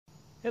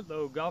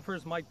Hello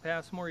golfers, Mike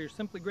Passmore, your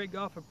Simply Great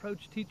Golf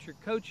Approach teacher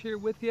coach here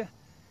with you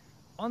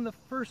on the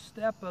first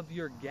step of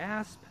your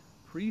GASP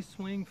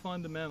pre-swing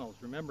fundamentals.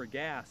 Remember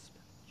GASP,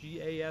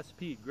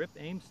 G-A-S-P, grip,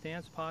 aim,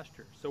 stance,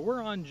 posture. So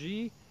we're on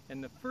G,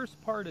 and the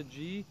first part of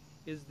G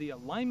is the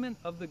alignment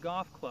of the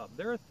golf club.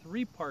 There are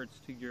three parts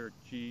to your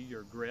G,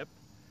 your grip.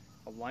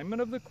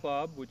 Alignment of the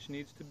club, which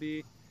needs to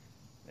be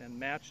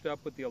matched up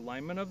with the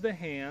alignment of the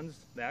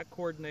hands, that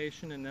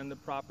coordination, and then the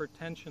proper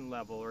tension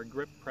level or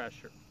grip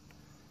pressure.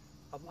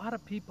 A lot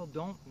of people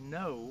don't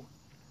know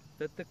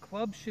that the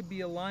club should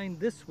be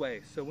aligned this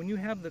way. So when you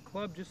have the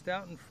club just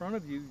out in front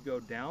of you, you go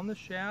down the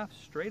shaft,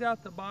 straight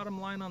out the bottom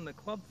line on the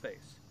club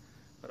face.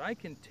 But I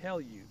can tell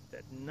you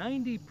that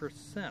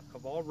 90%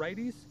 of all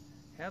righties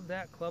have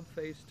that club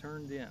face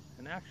turned in,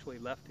 and actually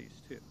lefties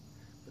too.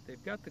 But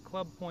they've got the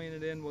club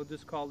pointed in. We'll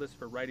just call this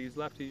for righties.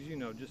 Lefties, you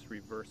know, just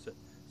reverse it.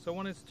 So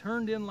when it's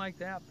turned in like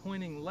that,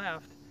 pointing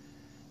left,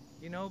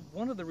 you know,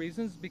 one of the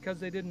reasons is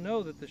because they didn't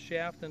know that the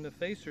shaft and the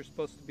face are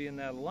supposed to be in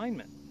that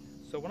alignment.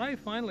 So when I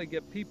finally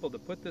get people to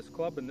put this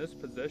club in this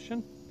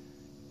position,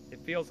 it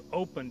feels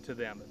open to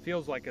them. It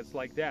feels like it's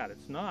like that.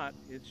 It's not.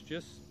 It's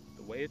just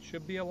the way it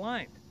should be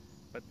aligned.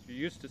 But you're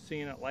used to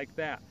seeing it like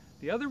that.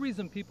 The other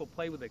reason people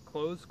play with a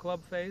closed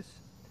club face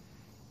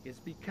is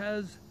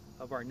because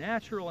of our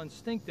natural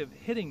instinctive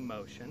hitting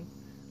motion,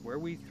 where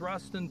we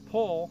thrust and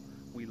pull,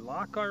 we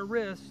lock our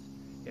wrist,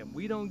 and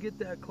we don't get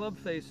that club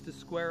face to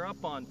square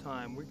up on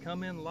time. We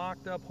come in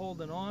locked up,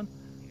 holding on,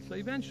 so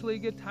eventually you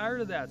get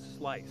tired of that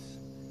slice.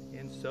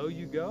 And so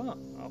you go,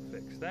 I'll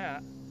fix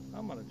that.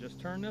 I'm gonna just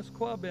turn this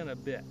club in a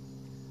bit.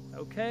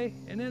 Okay,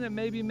 and then it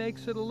maybe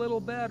makes it a little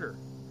better.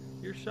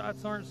 Your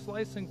shots aren't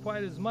slicing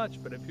quite as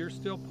much, but if you're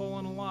still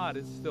pulling a lot,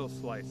 it's still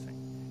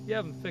slicing. You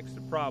haven't fixed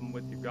a problem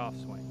with your golf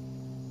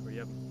swing, or you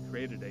haven't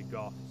created a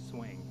golf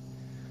swing.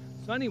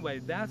 So anyway,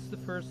 that's the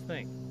first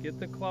thing. Get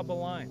the club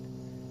aligned.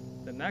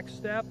 The next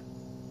step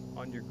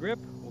on your grip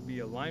will be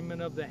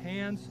alignment of the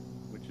hands,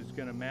 which is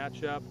going to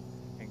match up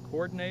and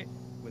coordinate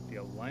with the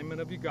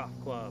alignment of your golf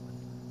club.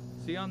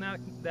 See you on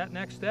that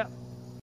next step.